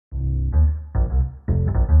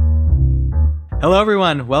Hello,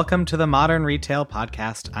 everyone. Welcome to the Modern Retail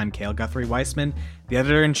Podcast. I'm Cale Guthrie-Weissman, the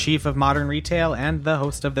editor-in-chief of Modern Retail and the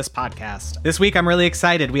host of this podcast. This week, I'm really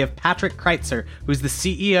excited. We have Patrick Criteser, who's the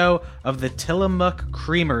CEO of the Tillamook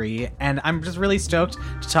Creamery, and I'm just really stoked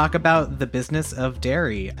to talk about the business of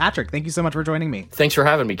dairy. Patrick, thank you so much for joining me. Thanks for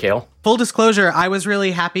having me, Cale. Full disclosure, I was really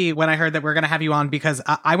happy when I heard that we're going to have you on because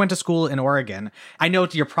I went to school in Oregon. I know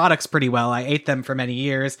your products pretty well. I ate them for many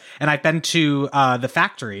years, and I've been to the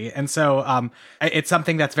factory, and so it's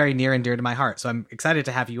something that's very near and dear to my heart. So I'm excited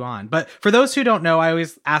to have you on. But for those who don't know, I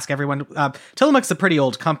always ask everyone, Tillamook's a pretty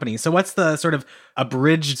old company. So what's the sort of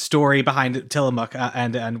abridged story behind Tillamook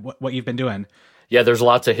and what you've been doing? Yeah, there's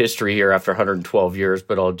lots of history here after 112 years,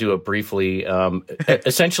 but I'll do it briefly.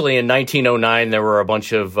 Essentially, in 1909, there were a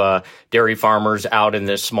bunch of dairy farmers out in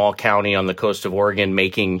this small county on the coast of Oregon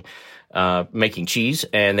making cheese,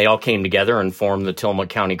 and they all came together and formed the Tillamook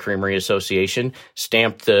County Creamery Association,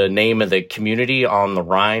 stamped the name of the community on the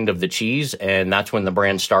rind of the cheese, and that's when the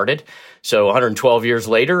brand started. So 112 years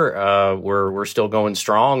later, we're still going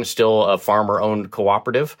strong, still a farmer-owned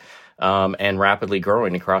cooperative, and rapidly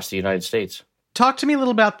growing across the United States. Talk to me a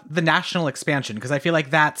little about the national expansion, because I feel like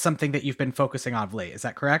that's something that you've been focusing on of late. Is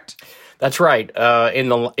that correct? That's right.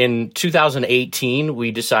 In 2018,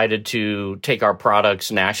 we decided to take our products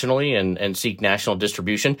nationally and seek national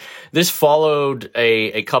distribution. This followed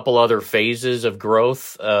a couple other phases of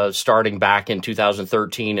growth, starting back in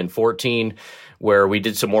 2013 and 14, where we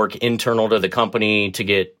did some work internal to the company to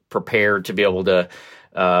get prepared to be able to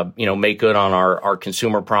make good on our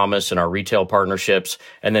consumer promise and our retail partnerships.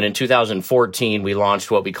 And then in 2014, we launched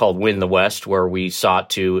what we called Win the West, where we sought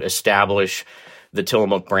to establish the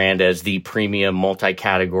Tillamook brand as the premium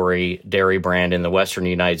multi-category dairy brand in the Western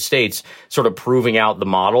United States, sort of proving out the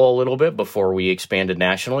model a little bit before we expanded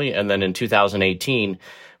nationally. And then in 2018,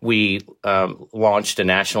 we launched a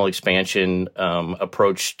national expansion,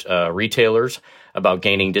 approached retailers about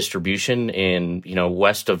gaining distribution in,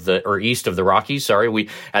 east of the Rockies. We,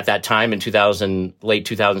 at that time in late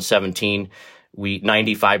 2017,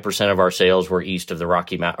 95% of our sales were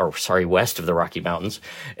west of the Rocky Mountains.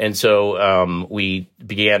 And so, we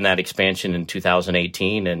began that expansion in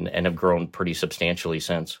 2018 and have grown pretty substantially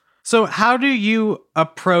since. So how do you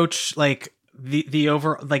approach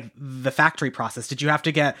the factory process? Did you have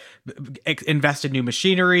to invest in new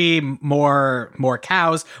machinery, more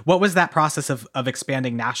cows? What was that process of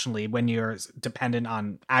expanding nationally when you're dependent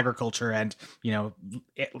on agriculture and,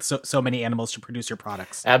 so many animals to produce your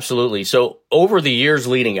products? Absolutely. So over the years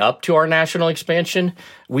leading up to our national expansion,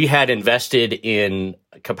 we had invested in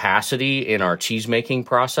capacity in our cheese making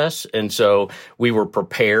process. And so we were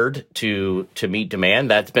prepared to meet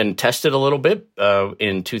demand. That's been tested a little bit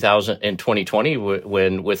in 2020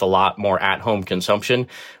 when with a lot more at-home consumption,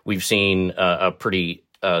 we've seen a pretty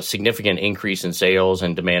significant increase in sales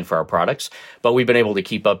and demand for our products, but we've been able to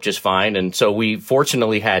keep up just fine. And so we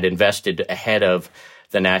fortunately had invested ahead of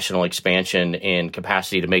the national expansion in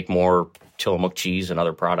capacity to make more Tillamook cheese and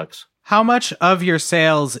other products. How much of your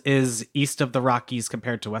sales is east of the Rockies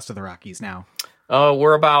compared to west of the Rockies now?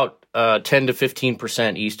 We're about 10 to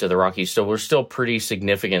 15% east of the Rockies, so we're still pretty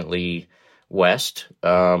significantly west,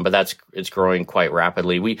 but it's growing quite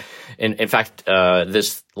rapidly. In fact,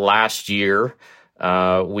 this last year,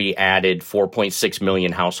 we added 4.6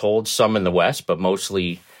 million households, some in the west, but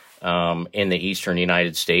mostly in the eastern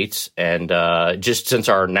United States. And just since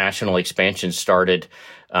our national expansion started,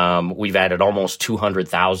 we've added almost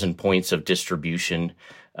 200,000 points of distribution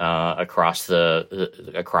across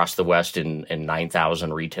the West in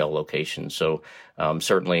 9,000 retail locations. So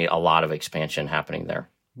certainly a lot of expansion happening there.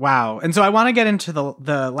 Wow. And so I want to get into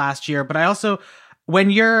the last year, but I also, when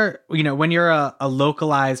you're a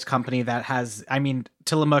localized company that has,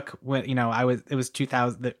 Tillamook, it was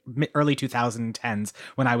 2000, the early 2010s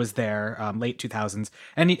when I was there, late 2000s,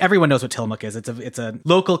 and everyone knows what Tillamook is. It's a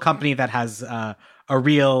local company that has a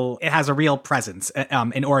real presence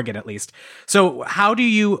in Oregon, at least. So how do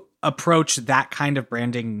you approach that kind of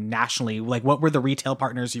branding nationally? Like, what were the retail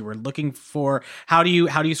partners you were looking for? How do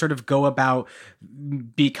you sort of go about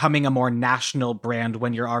becoming a more national brand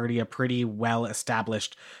when you're already a pretty well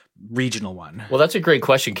established regional one? Well, that's a great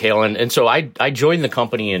question, Cale. And so I joined the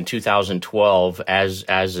company in 2012 as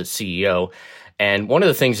a CEO. And one of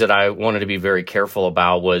the things that I wanted to be very careful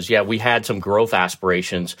about was, we had some growth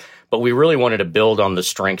aspirations, but we really wanted to build on the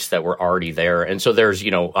strengths that were already there. And so there's,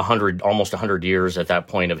 almost 100 years at that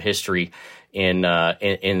point of history in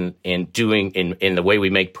doing in the way we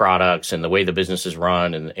make products and the way the business is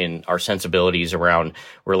run and in our sensibilities around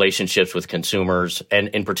relationships with consumers. And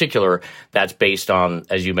in particular, that's based on,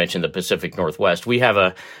 as you mentioned, the Pacific Northwest. We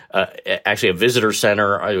have actually a visitor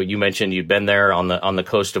center. You mentioned you've been there on the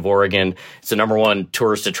coast of Oregon. It's the number one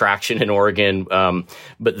tourist attraction in Oregon.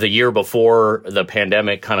 But the year before the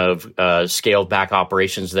pandemic kind of scaled back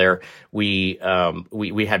operations there, we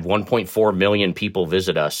had 1.4 million people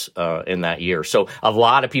visit us in that year. So a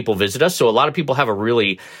lot of people visit us. So a lot of people have a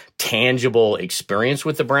really tangible experience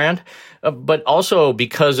with the brand, but also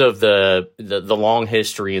because of the long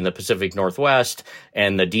history in the Pacific Northwest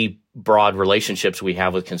and the deep, broad relationships we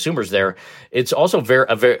have with consumers there, it's also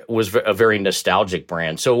was a very nostalgic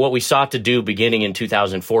brand. So what we sought to do beginning in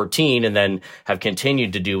 2014 and then have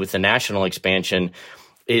continued to do with the national expansion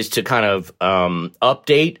is to kind of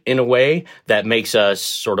update in a way that makes us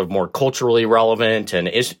sort of more culturally relevant and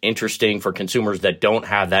is interesting for consumers that don't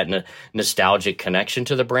have that nostalgic connection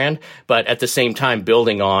to the brand, but at the same time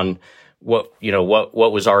building on what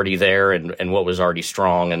was already there and what was already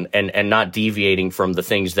strong and not deviating from the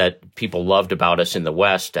things that people loved about us in the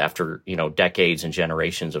West after, decades and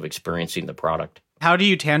generations of experiencing the product. How do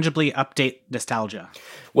you tangibly update nostalgia?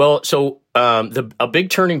 Well, so a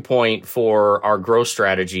big turning point for our growth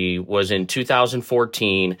strategy was in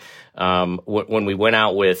 2014 when we went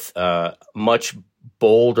out with much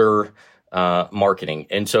bolder marketing.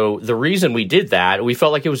 And so the reason we did that, we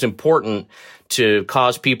felt like it was important to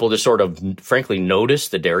cause people to sort of, frankly, notice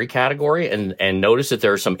the dairy category and notice that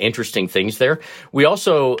there are some interesting things there. We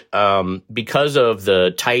also, because of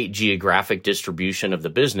the tight geographic distribution of the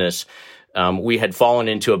business, we had fallen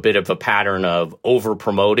into a bit of a pattern of over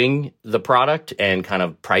promoting the product and kind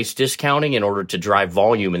of price discounting in order to drive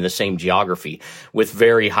volume in the same geography with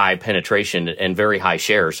very high penetration and very high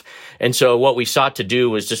shares. And so what we sought to do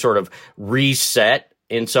was to sort of reset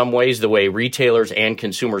in some ways the way retailers and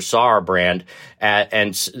consumers saw our brand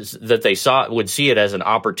and that they would see it as an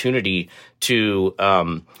opportunity to,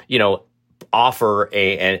 offer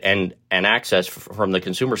an access from the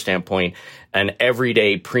consumer standpoint, an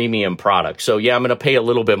everyday premium product. So yeah, I'm going to pay a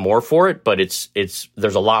little bit more for it, but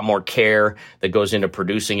there's a lot more care that goes into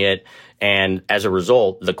producing it. And as a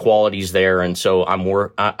result, the quality's there. And so I'm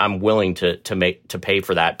willing to pay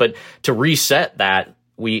for that. But to reset that,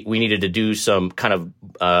 we needed to do some kind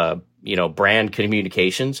of, brand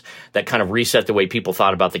communications that kind of reset the way people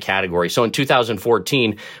thought about the category. So in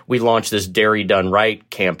 2014, we launched this Dairy Done Right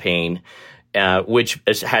campaign, which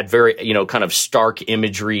has had very, kind of stark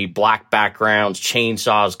imagery, black backgrounds,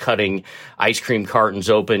 chainsaws cutting ice cream cartons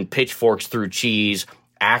open, pitchforks through cheese,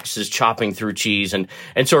 axes chopping through cheese, and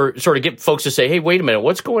sort of get folks to say, hey, wait a minute,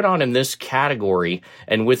 what's going on in this category?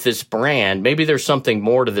 And with this brand, maybe there's something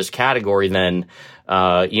more to this category than,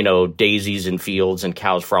 daisies and fields and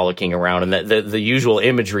cows frolicking around and the usual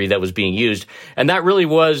imagery that was being used. And that really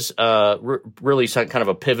was really some kind of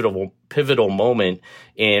a pivotal moment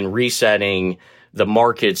in resetting the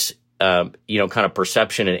market's kind of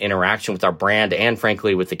perception and interaction with our brand and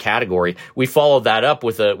frankly with the category. We followed that up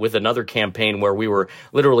with another campaign where we were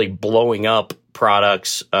literally blowing up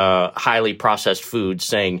products, highly processed foods,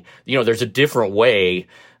 saying, there's a different way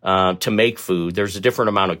to make food. There's a different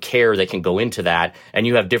amount of care that can go into that, and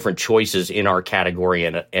you have different choices in our category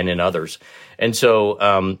and in others. And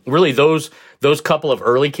so really those couple of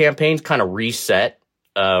early campaigns kind of reset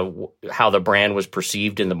how the brand was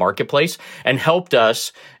perceived in the marketplace and helped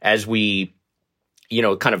us as we,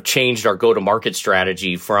 kind of changed our go-to-market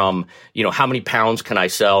strategy from, how many pounds can I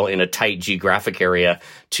sell in a tight geographic area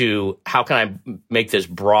to how can I make this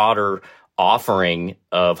broader offering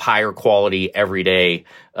of higher quality everyday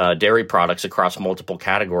dairy products across multiple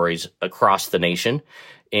categories across the nation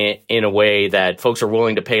in a way that folks are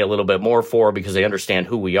willing to pay a little bit more for because they understand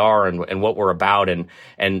who we are and what we're about and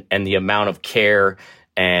the amount of care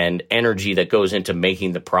and energy that goes into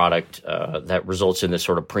making the product that results in this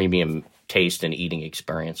sort of premium taste and eating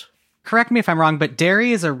experience. Correct me if I'm wrong, but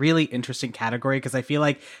dairy is a really interesting category because I feel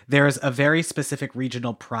like there's a very specific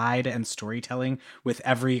regional pride and storytelling with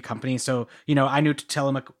every company. So, I knew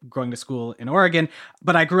Tillamook going to school in Oregon,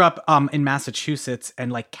 but I grew up in Massachusetts,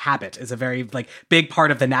 and like Cabot is a very big part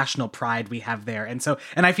of the national pride we have there. And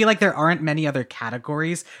I feel like there aren't many other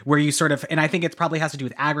categories where you sort of, and I think it probably has to do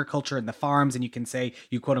with agriculture and the farms, and you can say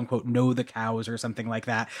you quote unquote know the cows or something like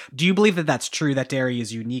that. Do you believe that that's true, that dairy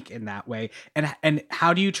is unique in that way? And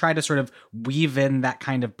how do you try to sort of weave in that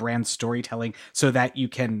kind of brand storytelling so that you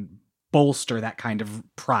can bolster that kind of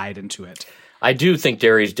pride into it? I do think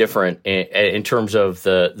dairy is different in terms of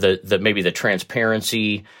the maybe the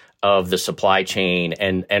transparency of the supply chain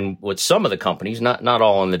and what some of the companies, not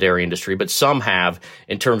all in the dairy industry, but some have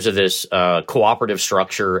in terms of this cooperative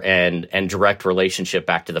structure and direct relationship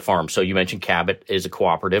back to the farm. So you mentioned Cabot is a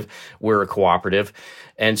cooperative. We're a cooperative.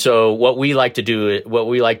 And so what we like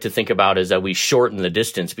to think about is that we shorten the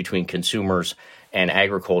distance between consumers and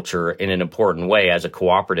agriculture in an important way as a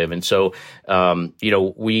cooperative. And so,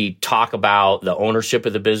 we talk about the ownership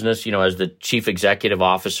of the business. As the chief executive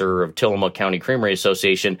officer of Tillamook County Creamery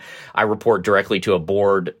Association, I report directly to a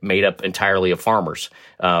board made up entirely of farmers.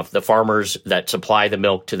 The farmers that supply the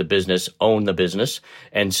milk to the business own the business.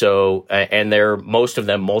 And so, and they're most of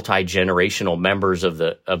them multi-generational members of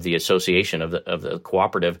the association of the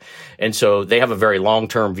cooperative. And so they have a very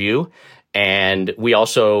long-term view. And we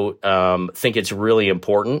also think it's really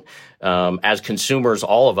important as consumers,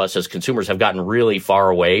 all of us as consumers have gotten really far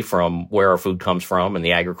away from where our food comes from and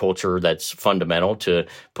the agriculture that's fundamental to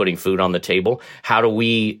putting food on the table. How do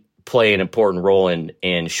we play an important role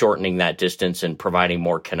in shortening that distance and providing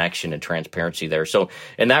more connection and transparency there? So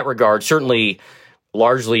in that regard, certainly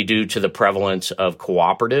largely due to the prevalence of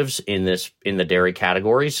cooperatives in the dairy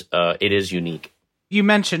categories, it is unique. You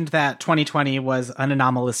mentioned that 2020 was an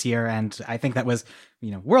anomalous year, and I think that was,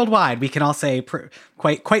 worldwide. We can all say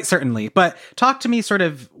quite certainly. But talk to me sort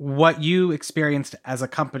of what you experienced as a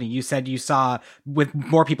company. You said you saw, with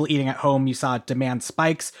more people eating at home, you saw demand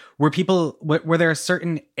spikes. Were there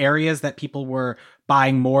certain areas that people were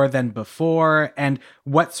buying more than before? And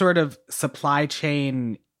what sort of supply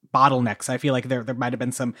chain bottlenecks? I feel like there might have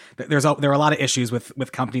been there were a lot of issues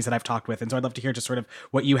with companies that I've talked with, and so I'd love to hear just sort of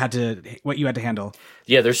what you had to handle.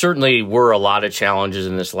 Yeah, there certainly were a lot of challenges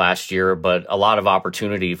in this last year, but a lot of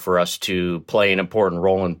opportunity for us to play an important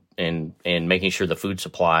role in making sure the food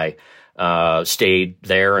supply stayed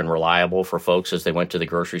there and reliable for folks as they went to the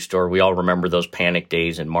grocery store. We all remember those panic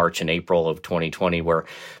days in March and April of 2020 where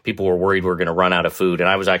people were worried we were going to run out of food. And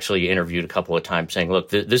I was actually interviewed a couple of times saying, look,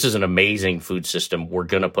 this is an amazing food system. We're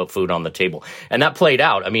going to put food on the table. And that played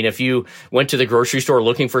out. I mean, if you went to the grocery store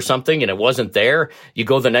looking for something and it wasn't there, you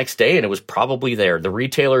go the next day and it was probably there. The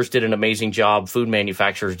retailers did an amazing job. Food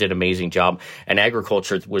manufacturers did an amazing job. And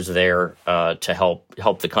agriculture was there to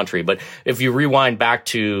help the country. But if you rewind back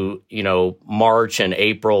to, March and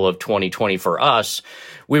April of 2020 for us,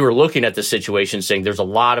 we were looking at the situation saying there's a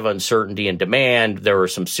lot of uncertainty in demand. There were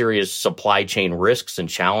some serious supply chain risks and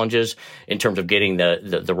challenges in terms of getting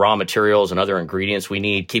the raw materials and other ingredients we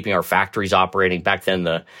need, keeping our factories operating. Back then,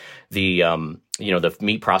 the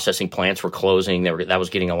meat processing plants were closing. That was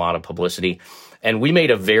getting a lot of publicity. And we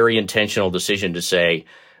made a very intentional decision to say,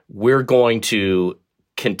 we're going to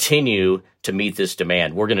continue to meet this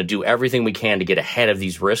demand. We're going to do everything we can to get ahead of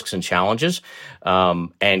these risks and challenges,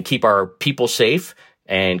 and keep our people safe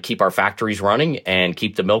and keep our factories running and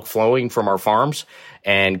keep the milk flowing from our farms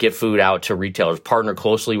and get food out to retailers, partner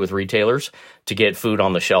closely with retailers to get food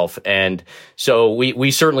on the shelf. And so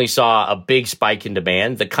we certainly saw a big spike in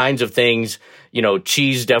demand. The kinds of things,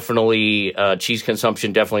 cheese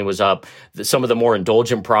consumption definitely was up. Some of the more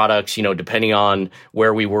indulgent products, depending on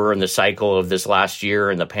where we were in the cycle of this last year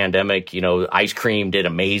and the pandemic, ice cream did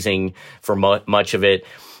amazing for much of it.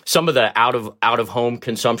 Some of the out of home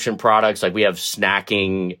consumption products, like we have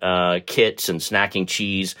snacking kits and snacking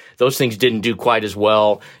cheese, those things didn't do quite as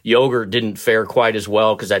well. Yogurt didn't fare quite as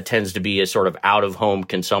well because that tends to be a sort of out of home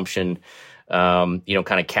consumption, kind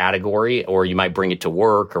of category, or you might bring it to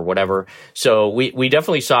work or whatever. So we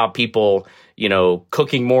definitely saw people,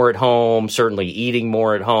 cooking more at home, certainly eating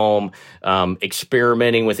more at home,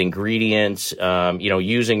 experimenting with ingredients,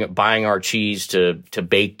 buying our cheese to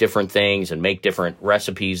bake different things and make different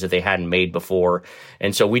recipes that they hadn't made before.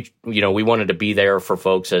 And so we wanted to be there for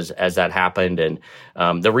folks as that happened. And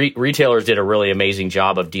the retailers did a really amazing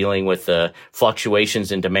job of dealing with the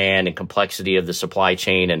fluctuations in demand and complexity of the supply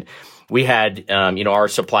chain. And we had, our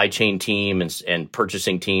supply chain team and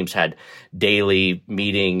purchasing teams had daily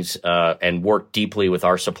meetings and worked deeply with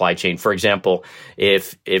our supply chain. For example,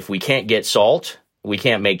 if we can't get salt, we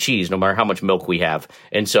can't make cheese no matter how much milk we have.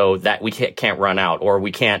 And so that we can't run out, or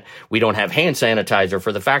we don't have hand sanitizer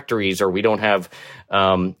for the factories, or we don't have,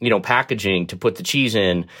 packaging to put the cheese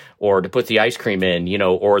in or to put the ice cream in,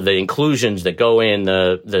 or the inclusions that go in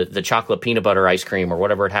the chocolate peanut butter ice cream or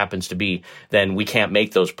whatever it happens to be, then we can't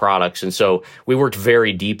make those products. And so we worked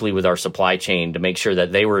very deeply with our supply chain to make sure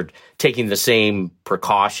that they were taking the same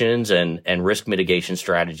precautions and risk mitigation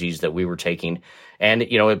strategies that we were taking. And,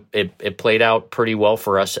 it played out pretty well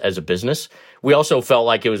for us as a business. We also felt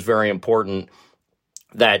like it was very important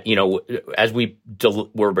that, as we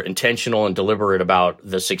were intentional and deliberate about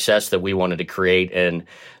the success that we wanted to create and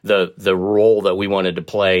the role that we wanted to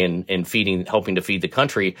play in helping to feed the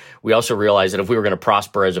country, we also realized that if we were going to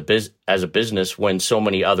prosper as a business when so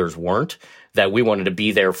many others weren't, that we wanted to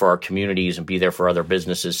be there for our communities and be there for other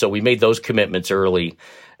businesses. So we made those commitments early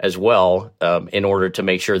as well, in order to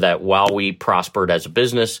make sure that while we prospered as a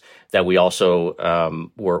business, that we also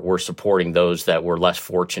were supporting those that were less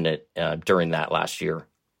fortunate during that last year.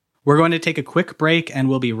 We're going to take a quick break and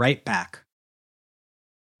we'll be right back.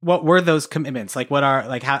 What were those commitments?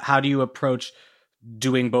 How do you approach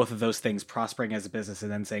doing both of those things, prospering as a business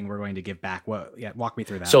and then saying we're going to give back? Walk me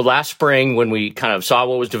through that. So last spring, when we kind of saw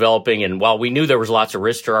what was developing, and while we knew there was lots of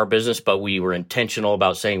risk to our business, but we were intentional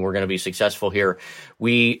about saying we're going to be successful here,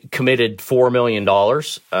 we committed $4 million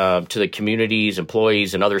to the communities,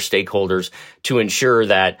 employees, and other stakeholders to ensure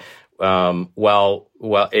that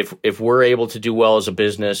if we're able to do well as a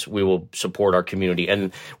business, we will support our community.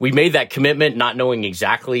 And we made that commitment not knowing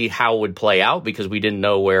exactly how it would play out because we didn't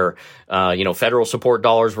know where, federal support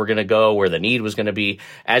dollars were going to go, where the need was going to be.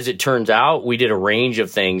 As it turns out, we did a range of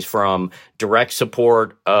things from direct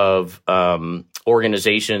support of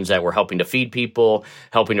organizations that were helping to feed people,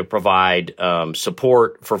 helping to provide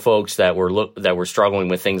support for folks that were struggling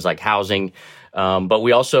with things like housing. But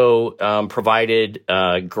we also provided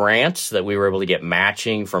grants that we were able to get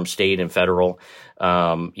matching from state and federal,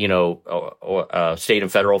 state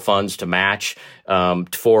and federal funds to match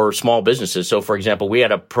for small businesses. So, for example, we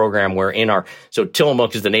had a program where so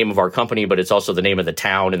Tillamook is the name of our company, but it's also the name of the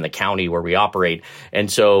town and the county where we operate. And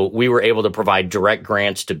so we were able to provide direct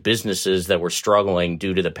grants to businesses that were struggling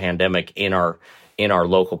due to the pandemic in our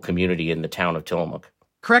local community in the town of Tillamook.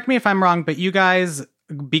 Correct me if I'm wrong, but you guys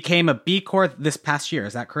became a B Corp this past year.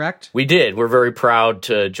 Is that correct? We did. We're very proud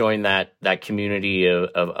to join that community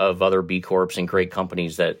of other B Corps and great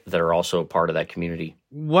companies that are also part of that community.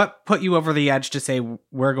 What put you over the edge to say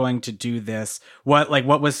we're going to do this?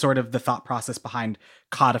 What was sort of the thought process behind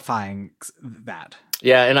codifying that?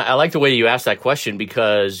 Yeah, and I like the way you asked that question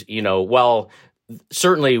because,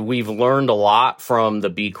 certainly we've learned a lot from the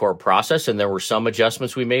B Corp process, and there were some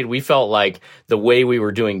adjustments we made. We felt like the way we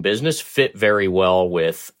were doing business fit very well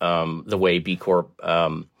with the way B Corp,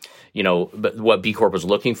 what B Corp was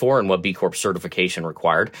looking for and what B Corp certification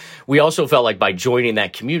required. We also felt like by joining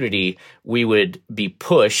that community, we would be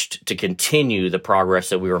pushed to continue the progress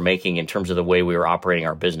that we were making in terms of the way we were operating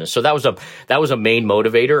our business. So that was a main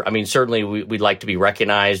motivator. I mean, certainly we'd like to be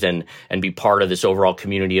recognized and be part of this overall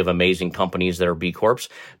community of amazing companies that are B Corps,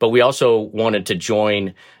 but we also wanted to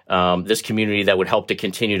join this community that would help to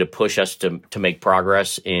continue to push us to make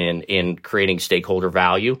progress in creating stakeholder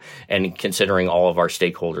value and considering all of our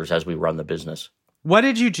stakeholders as we run the business. What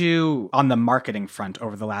did you do on the marketing front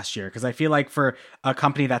over the last year? Because I feel like for a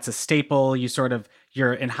company that's a staple,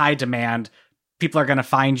 you're in high demand. People are going to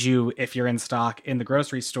find you if you're in stock in the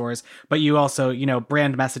grocery stores, but you also,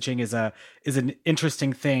 brand messaging is an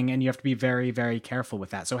interesting thing, and you have to be very, very careful with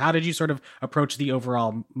that. So how did you sort of approach the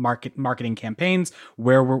overall marketing campaigns?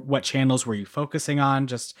 What channels were you focusing on?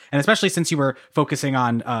 And especially since you were focusing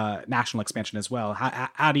on national expansion as well,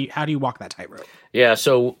 how do you walk that tightrope? Yeah,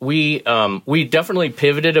 so we definitely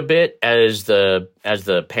pivoted a bit as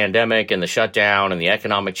the pandemic and the shutdown and the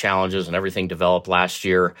economic challenges and everything developed last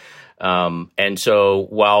year. And so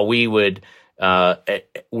while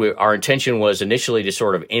our intention was initially to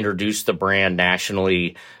sort of introduce the brand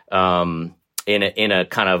nationally, in a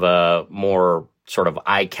kind of a more sort of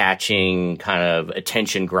eye-catching, kind of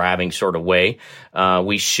attention-grabbing sort of way,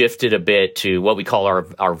 we shifted a bit to what we call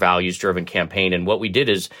our values-driven campaign. And what we did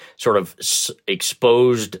is sort of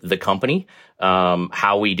exposed the company,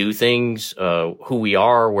 how we do things, who we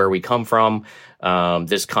are, where we come from,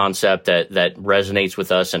 this concept that resonates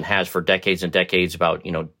with us and has for decades and decades about,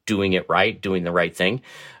 doing it right, doing the right thing.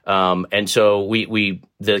 And so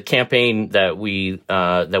the campaign that we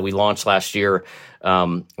launched last year,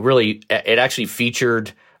 really, it actually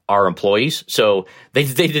featured our employees. So they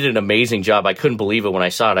did an amazing job. I couldn't believe it when I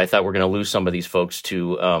saw it. I thought we're going to lose some of these folks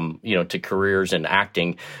to careers in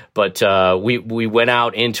acting. But we went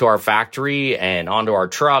out into our factory and onto our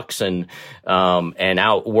trucks and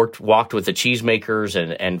walked with the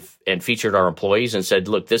cheesemakers and featured our employees and said,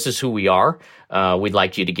 look, this is who we are. We'd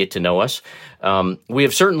like you to get to know us. We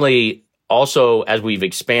have certainly also, as we've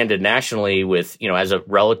expanded nationally with, as a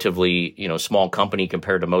relatively, small company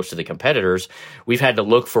compared to most of the competitors, we've had to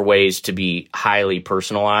look for ways to be highly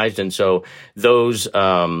personalized. And so those,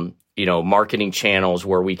 marketing channels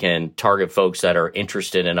where we can target folks that are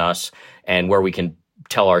interested in us and where we can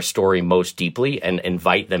tell our story most deeply and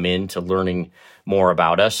invite them into learning more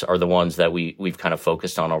about us are the ones that we've kind of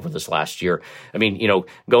focused on over this last year. I mean,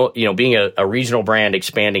 being a regional brand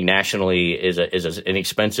expanding nationally is an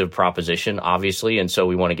expensive proposition, obviously, and so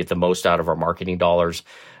we want to get the most out of our marketing dollars.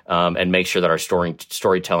 And make sure that our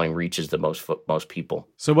storytelling reaches the most people.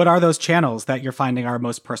 So what are those channels that you're finding are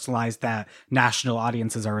most personalized that national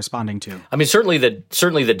audiences are responding to? I mean, certainly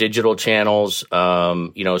the digital channels,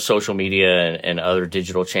 social media and other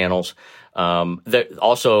digital channels. That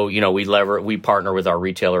also, we partner with our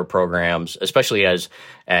retailer programs, especially as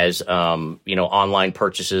online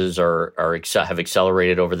purchases have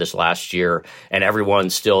accelerated over this last year, and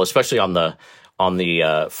everyone's still, especially on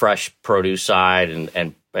the fresh produce side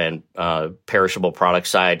and perishable product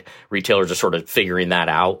side, retailers are sort of figuring that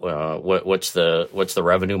out. What's the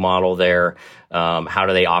revenue model there? How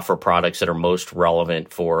do they offer products that are most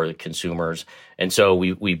relevant for consumers? And so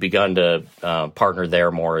we've begun to partner there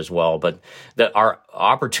more as well. But our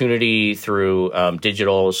opportunity through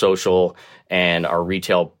digital, social, and our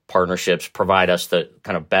retail partnerships provide us the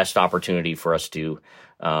kind of best opportunity for us to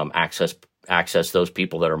access those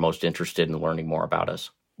people that are most interested in learning more about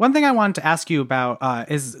us. One thing I wanted to ask you about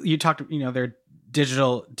is you talked, their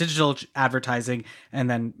digital advertising and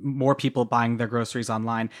then more people buying their groceries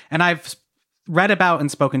online. And I've read about and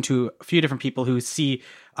spoken to a few different people who see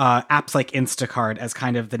apps like Instacart as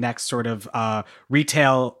kind of the next sort of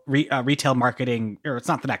retail marketing, or it's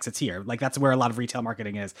not the next, it's here. Like that's where a lot of retail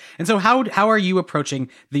marketing is. And so how are you approaching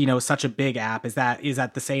such a big app? Is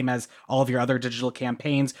that the same as all of your other digital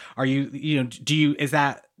campaigns? Are you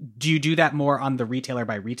do you do that more on the retailer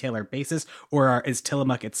by retailer basis, or is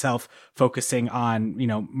Tillamook itself focusing on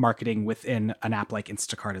marketing within an app like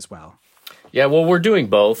Instacart as well? Yeah, well, we're doing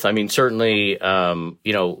both. I mean, certainly,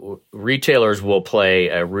 retailers will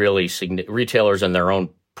play retailers and their own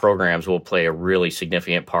programs will play a really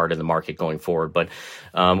significant part in the market going forward. But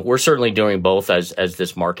we're certainly doing both as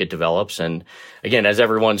this market develops. And again, as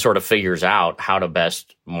everyone sort of figures out how to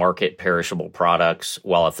best market perishable products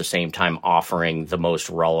while at the same time offering the most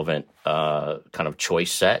relevant kind of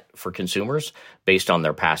choice set for consumers based on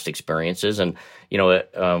their past experiences. And,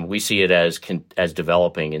 we see it as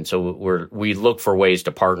developing. And so we look for ways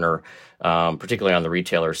to partner, particularly on the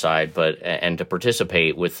retailer side, and to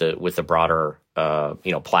participate with the broader,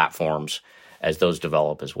 platforms as those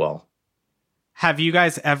develop as well. Have you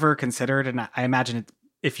guys ever considered, and I imagine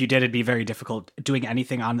if you did, it'd be very difficult doing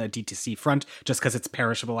anything on the DTC front just because it's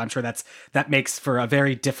perishable. I'm sure that makes for a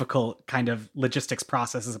very difficult kind of logistics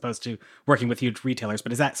process as opposed to working with huge retailers.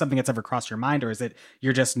 But is that something that's ever crossed your mind, or is it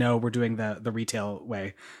you're just, no, we're doing the retail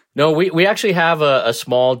way? No, we actually have a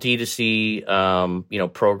small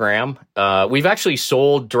D2C, program. We've actually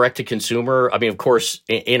sold direct to consumer. I mean, of course,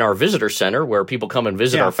 in our visitor center where people come and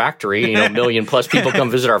visit our factory, 1 million plus people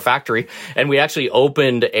come visit our factory. And we actually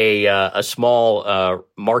opened a small,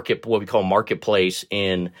 what we call marketplace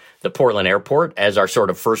in the Portland airport as our sort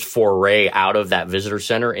of first foray out of that visitor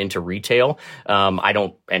center into retail. I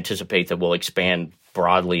don't anticipate that we'll expand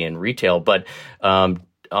broadly in retail, but,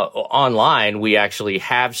 online, we actually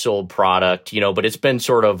have sold product, but it's been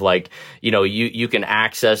sort of like, you can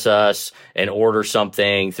access us and order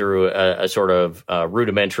something through a sort of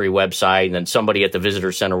rudimentary website, and then somebody at the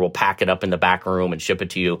visitor center will pack it up in the back room and ship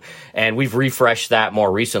it to you. And we've refreshed that more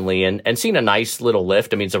recently and seen a nice little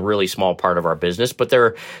lift. I mean, it's a really small part of our business, but there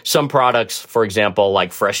are some products, for example,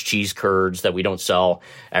 like fresh cheese curds that we don't sell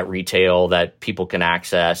at retail that people can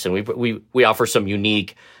access. And we offer some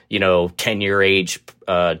unique 10-year age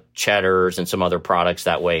cheddars and some other products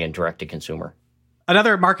that way in direct to consumer.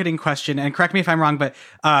 Another marketing question, and correct me if I'm wrong, but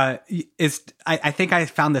I think I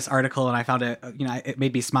found this article and I found it, it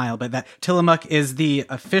made me smile, but that Tillamook is the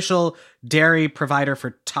official dairy provider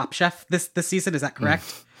for Top Chef this season. Is that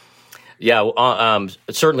correct? Yeah,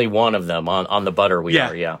 certainly one of them on the butter we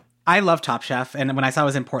are, yeah. I love Top Chef, and when I saw it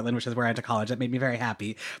was in Portland, which is where I went to college, that made me very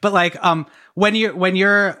happy. But like, when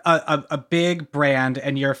you're a big brand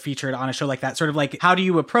and you're featured on a show like that, sort of like, how do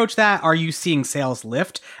you approach that? Are you seeing sales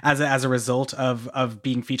lift as a result of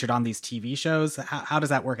being featured on these TV shows? How does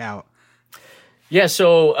that work out? Yeah,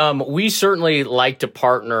 so we certainly like to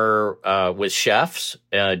partner with chefs.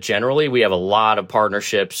 Generally, we have a lot of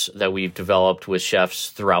partnerships that we've developed with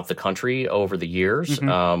chefs throughout the country over the years,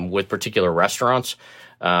 with particular restaurants.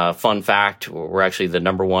 Fun fact, we're actually the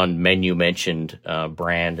number one menu mentioned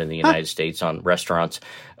brand in the United States on restaurants.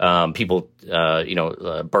 People,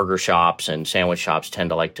 burger shops and sandwich shops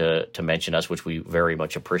tend to like to mention us, which we very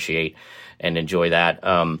much appreciate and enjoy that.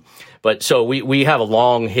 But so we have a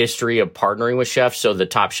long history of partnering with chefs, so the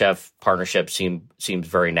Top Chef partnership seems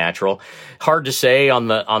very natural. Hard to say on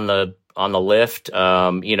the on the lift.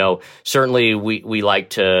 Certainly we like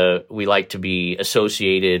to be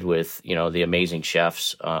associated with, the amazing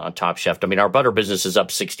chefs on Top Chef. I mean, our butter business is up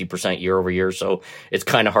 60% year over year, so it's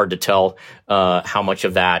kind of hard to tell how much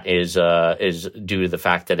of that is due to the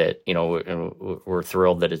fact that we're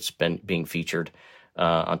thrilled that it's been being featured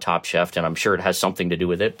on Top Chef, and I'm sure it has something to do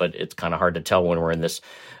with it, but it's kind of hard to tell when we're in this,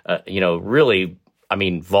 really,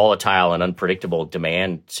 volatile and unpredictable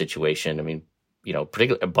demand situation. I mean,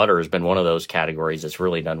 particularly butter has been one of those categories that's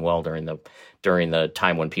really done well during the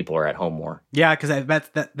time when people are at home more. Yeah, because I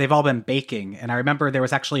bet that they've all been baking, and I remember there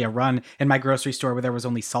was actually a run in my grocery store where there was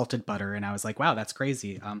only salted butter, and I was like, wow, that's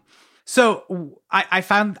crazy. So I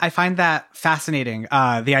find that fascinating,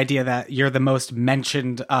 the idea that you're the most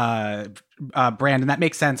mentioned brand, and that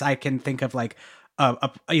makes sense. I can think of like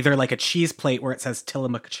either like a cheese plate where it says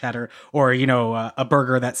Tillamook cheddar, or a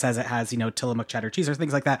burger that says it has Tillamook cheddar cheese, or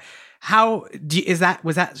things like that.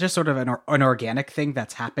 Was that just sort of an organic thing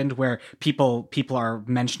that's happened where people are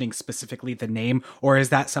mentioning specifically the name, or is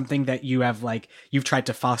that something that you've tried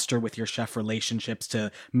to foster with your chef relationships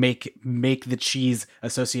to make the cheese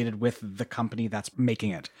associated with the company that's making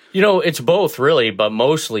it? It's both really, but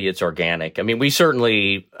mostly it's organic. I mean, we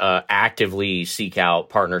certainly actively seek out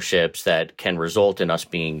partnerships that can result in us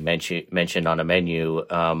being mentioned on a menu,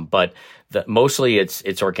 but mostly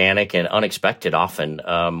it's organic and unexpected often.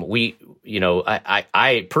 I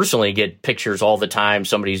personally get pictures all the time.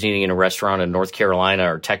 Somebody's eating in a restaurant in North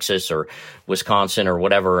Carolina or Texas or Wisconsin or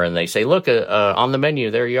whatever, and they say, "Look, on the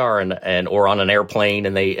menu, there you are," and or on an airplane,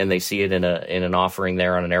 and they see it in an offering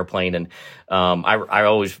there on an airplane. And I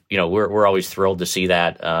always, we're always thrilled to see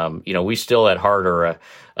that. We still at heart are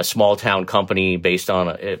a small town company based on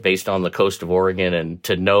the coast of Oregon, and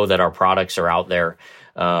to know that our products are out there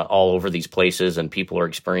all over these places and people are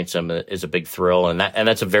experiencing them is a big thrill, and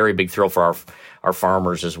that's a very big thrill for our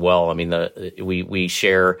farmers as well. I mean, we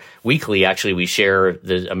share weekly. Actually, we share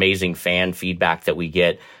the amazing fan feedback that we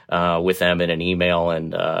get with them in an email,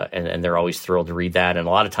 and they're always thrilled to read that. And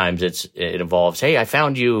a lot of times it involves, "Hey, I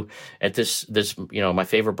found you at this my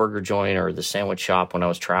favorite burger joint or the sandwich shop when I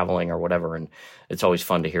was traveling," or whatever, and it's always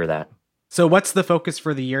fun to hear that. So what's the focus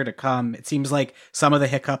for the year to come? It seems like some of the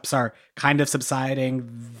hiccups are kind of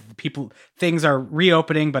subsiding. Things are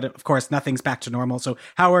reopening, but of course, nothing's back to normal. So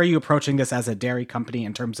how are you approaching this as a dairy company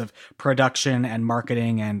in terms of production and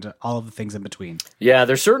marketing and all of the things in between? Yeah,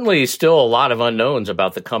 there's certainly still a lot of unknowns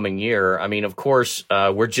about the coming year. I mean, of course,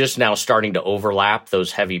 we're just now starting to overlap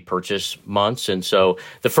those heavy purchase months. And so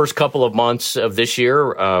the first couple of months of this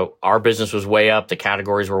year, our business was way up. The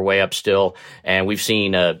categories were way up still. And we've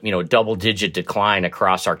seen a double-digit decline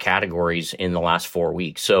across our categories in the last 4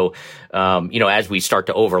 weeks. So, as we start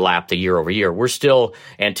to overlap the year over year, we're still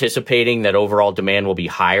anticipating that overall demand will be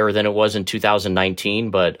higher than it was in 2019,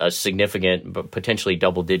 but a significant, but potentially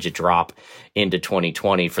double-digit drop into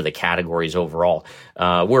 2020 for the categories overall.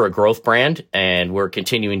 We're a growth brand, and we're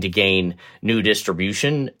continuing to gain new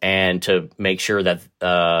distribution and to make sure that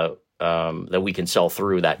that we can sell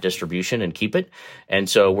through that distribution and keep it. And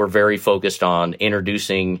so we're very focused on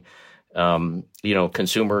introducing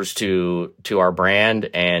consumers to our brand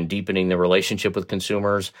and deepening the relationship with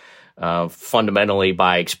consumers, fundamentally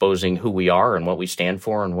by exposing who we are and what we stand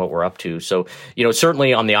for and what we're up to. So,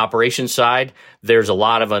 certainly on the operations side, there's a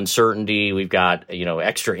lot of uncertainty. We've got,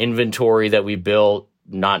 extra inventory that we built,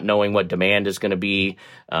 not knowing what demand is going to be,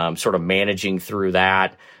 sort of managing through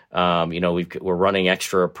that. We're running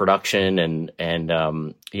extra production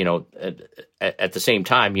and at the same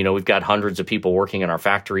time, we've got hundreds of people working in our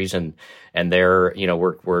factories and they're,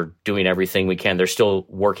 we're doing everything we can. They're still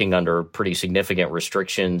working under pretty significant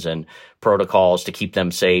restrictions and protocols to keep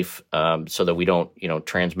them safe, so that we don't,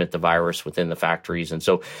 transmit the virus within the factories. And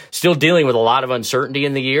so still dealing with a lot of uncertainty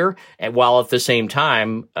in the year, and while at the same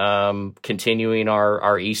time, continuing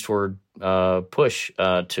our eastward push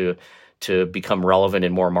to become relevant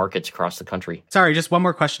in more markets across the country. Sorry, just one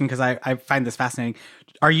more question, because I find this fascinating.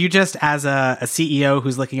 Are you just, as a CEO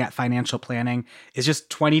who's looking at financial planning, is just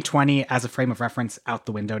 2020 as a frame of reference out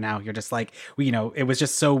the window now? You're just like, it was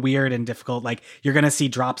just so weird and difficult. Like, you're going to see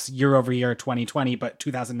drops year over year 2020, but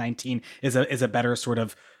 2019 is a better sort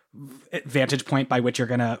of vantage point by which you're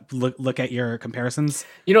going to look at your comparisons?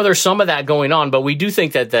 There's some of that going on, but we do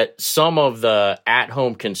think that some of the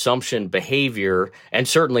at-home consumption behavior and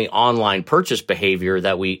certainly online purchase behavior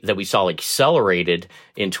that we saw accelerated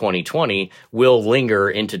in 2020 will linger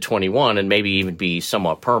into 21 and maybe even be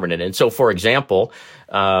somewhat permanent. And so, for example,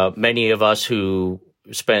 many of us who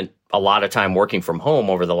spent a lot of time working from home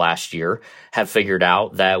over the last year have figured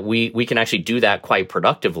out that we can actually do that quite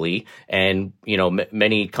productively. And,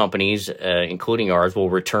 many companies, including ours, will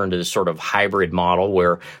return to this sort of hybrid model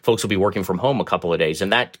where folks will be working from home a couple of days.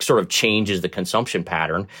 And that sort of changes the consumption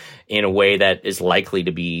pattern in a way that is likely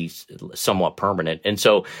to be somewhat permanent. And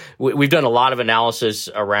so we've done a lot of analysis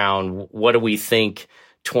around what do we think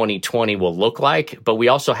 2020 will look like, but we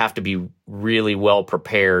also have to be really well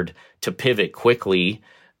prepared to pivot quickly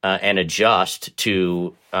and adjust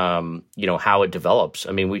to how it develops.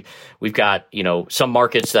 I mean, we've got some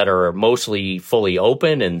markets that are mostly fully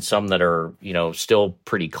open and some that are still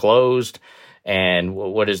pretty closed. And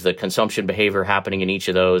what is the consumption behavior happening in each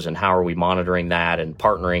of those, and how are we monitoring that and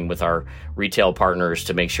partnering with our retail partners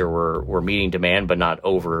to make sure we're meeting demand but not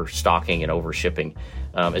overstocking and overshipping.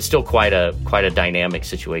 It's still quite a dynamic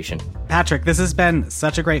situation. Patrick, this has been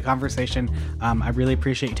such a great conversation. I really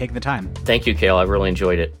appreciate you taking the time. Thank you, Cale. I really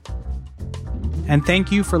enjoyed it. And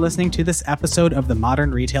thank you for listening to this episode of the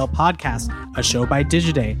Modern Retail Podcast, a show by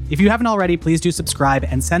Digiday. If you haven't already, please do subscribe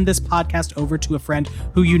and send this podcast over to a friend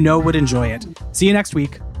who you know would enjoy it. See you next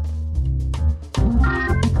week.